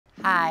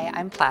Hi,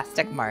 I'm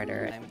Plastic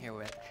Martyr. I'm here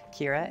with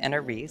Kyra and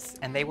Arisce,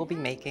 and they will be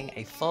making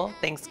a full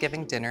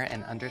Thanksgiving dinner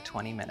in under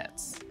 20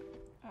 minutes.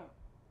 Oh.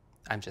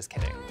 I'm just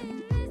kidding.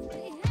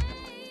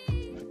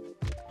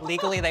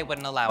 Legally, they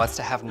wouldn't allow us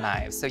to have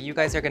knives, so you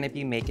guys are going to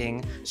be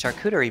making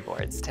charcuterie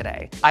boards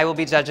today. I will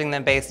be judging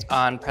them based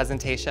on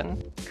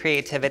presentation,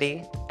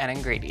 creativity, and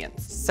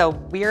ingredients. So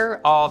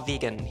we're all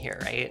vegan here,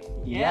 right?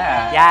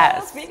 Yeah.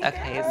 Yes.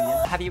 Okay.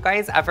 Have you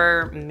guys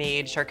ever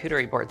made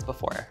charcuterie boards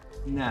before?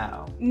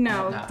 No.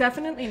 No,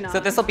 definitely not. So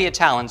this will be a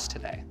challenge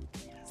today.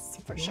 Yes,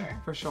 for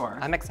sure. For sure.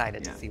 I'm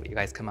excited to see what you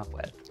guys come up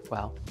with.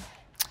 Well.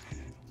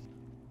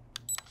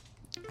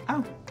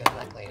 Oh. Good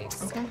luck,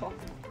 ladies. Okay. Cool.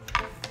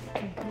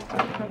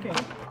 Okay.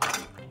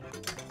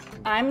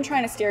 I'm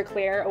trying to steer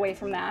clear away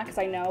from that because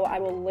I know I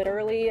will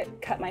literally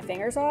cut my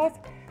fingers off.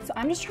 So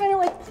I'm just trying to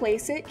like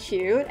place it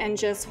cute and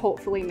just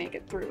hopefully make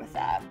it through with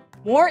that.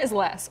 More is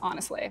less,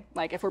 honestly,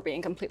 like if we're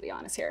being completely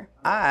honest here.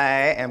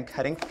 I am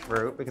cutting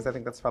fruit because I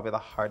think that's probably the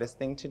hardest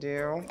thing to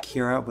do.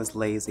 Kyra was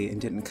lazy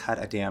and didn't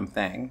cut a damn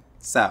thing.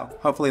 So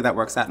hopefully that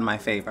works out in my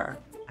favor.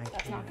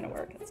 That's not gonna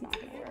work, it's not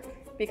gonna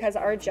work. Because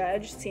our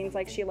judge seems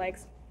like she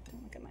likes,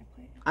 don't look at my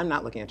plate. I'm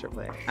not looking at your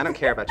plate. I don't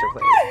care about your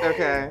plate,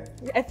 okay?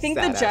 I think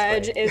the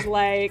judge is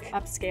like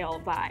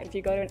upscale vibe. If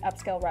you go to an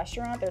upscale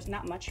restaurant, there's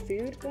not much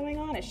food going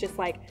on. It's just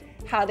like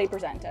how they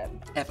present it.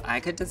 If I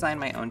could design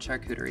my own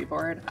charcuterie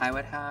board, I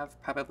would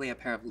have probably a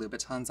pair of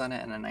Louboutins on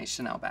it and a nice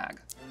Chanel bag.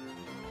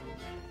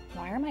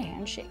 Why are my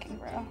hands shaking,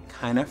 bro?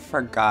 Kind of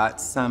forgot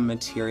some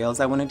materials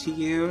I wanted to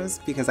use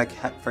because I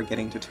kept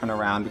forgetting to turn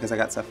around because I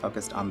got so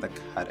focused on the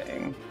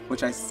cutting,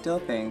 which I still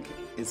think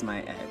is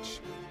my edge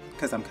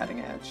because I'm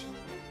cutting edge.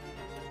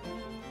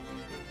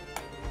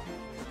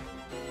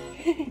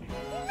 You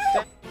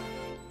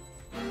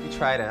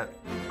tried it.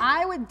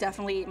 I would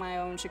definitely eat my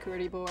own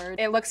charcuterie board.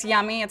 It looks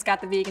yummy, it's got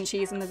the vegan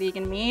cheese and the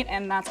vegan meat,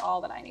 and that's all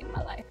that I need in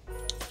my life.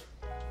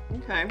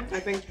 Okay, I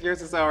think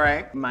yours is all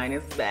right. Mine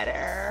is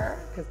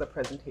better because the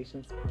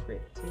presentation's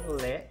pretty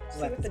lit. See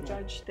what the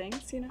judge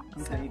thinks, you know?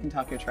 Okay, you can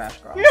talk your trash,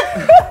 girl.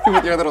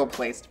 With your little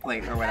placed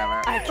plate or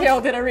whatever. I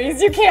killed it,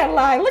 Arisce, you can't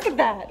lie, look at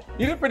that.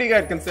 You did pretty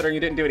good considering you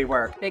didn't do any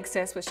work. Big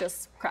Sis was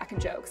just cracking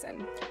jokes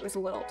and it was a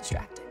little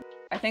distracting.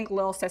 I think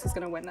Lil Sis is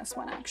gonna win this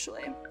one,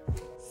 actually.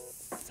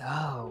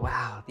 So,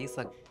 wow, these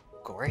look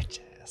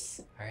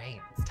gorgeous. All right,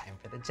 it's time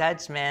for the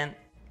judgment.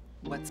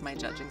 What's my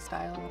judging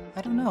style?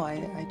 I don't know,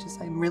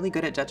 I'm really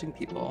good at judging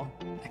people.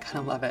 I kind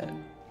of love it.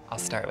 I'll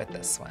start with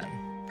this one.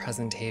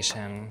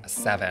 Presentation, a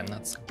 7,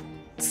 that's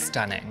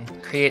stunning.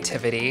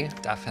 Creativity,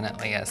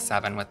 definitely a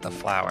 7 with the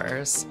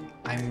flowers.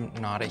 I'm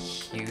not a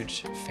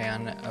huge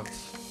fan of,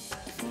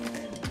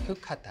 who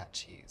cut that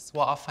cheese?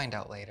 Well, I'll find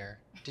out later.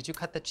 Did you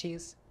cut the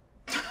cheese?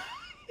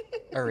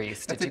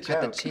 Arisce, did you cut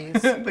the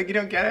cheese? Like you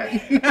don't get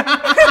it?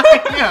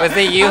 Was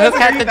it you who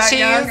cut the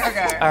cheese?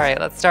 Okay. All right,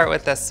 let's start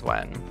with this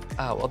one.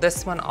 Oh, well,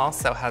 this one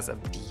also has a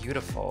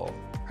beautiful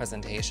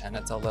presentation.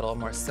 It's a little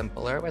more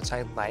simpler, which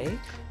I like.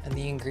 And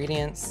the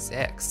ingredients,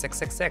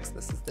 666.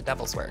 This is the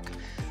devil's work.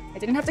 I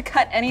didn't have to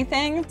cut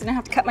anything, didn't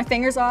have to cut my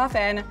fingers off,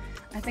 and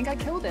I think I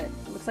killed it.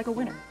 It looks like a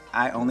winner.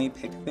 I only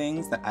pick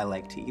things that I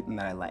like to eat and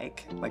that I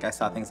like. Like I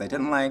saw things I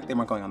didn't like, they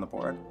weren't going on the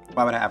board.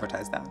 Why would I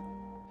advertise that?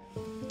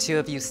 2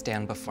 of you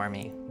stand before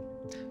me.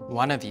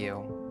 1 of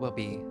you will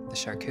be the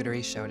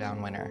Charcuterie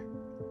Showdown winner.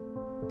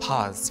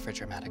 Pause for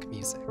dramatic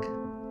music.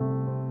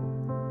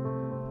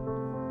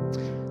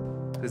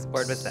 Whose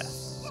board was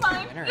this?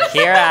 Mine.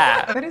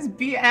 Kyra. That is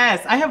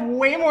BS. I have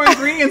way more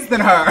ingredients than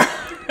her.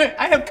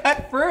 I have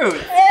cut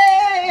fruit.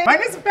 Hey!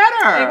 Mine is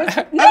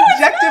better. No,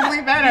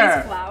 objectively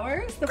better. These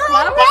flowers? The Girl,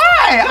 flowers?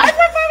 bye. I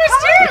put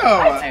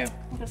flowers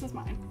too. This is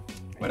mine.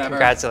 Whatever.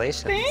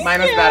 Congratulations.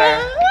 Mine was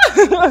better.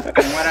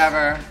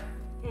 Whatever.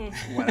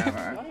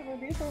 Whatever.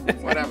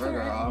 Whatever,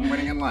 girl. I'm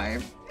winning in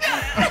life.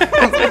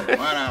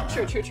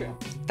 Whatever. True.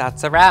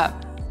 That's a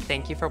wrap.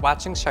 Thank you for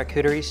watching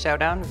Charcuterie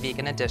Showdown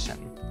Vegan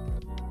Edition.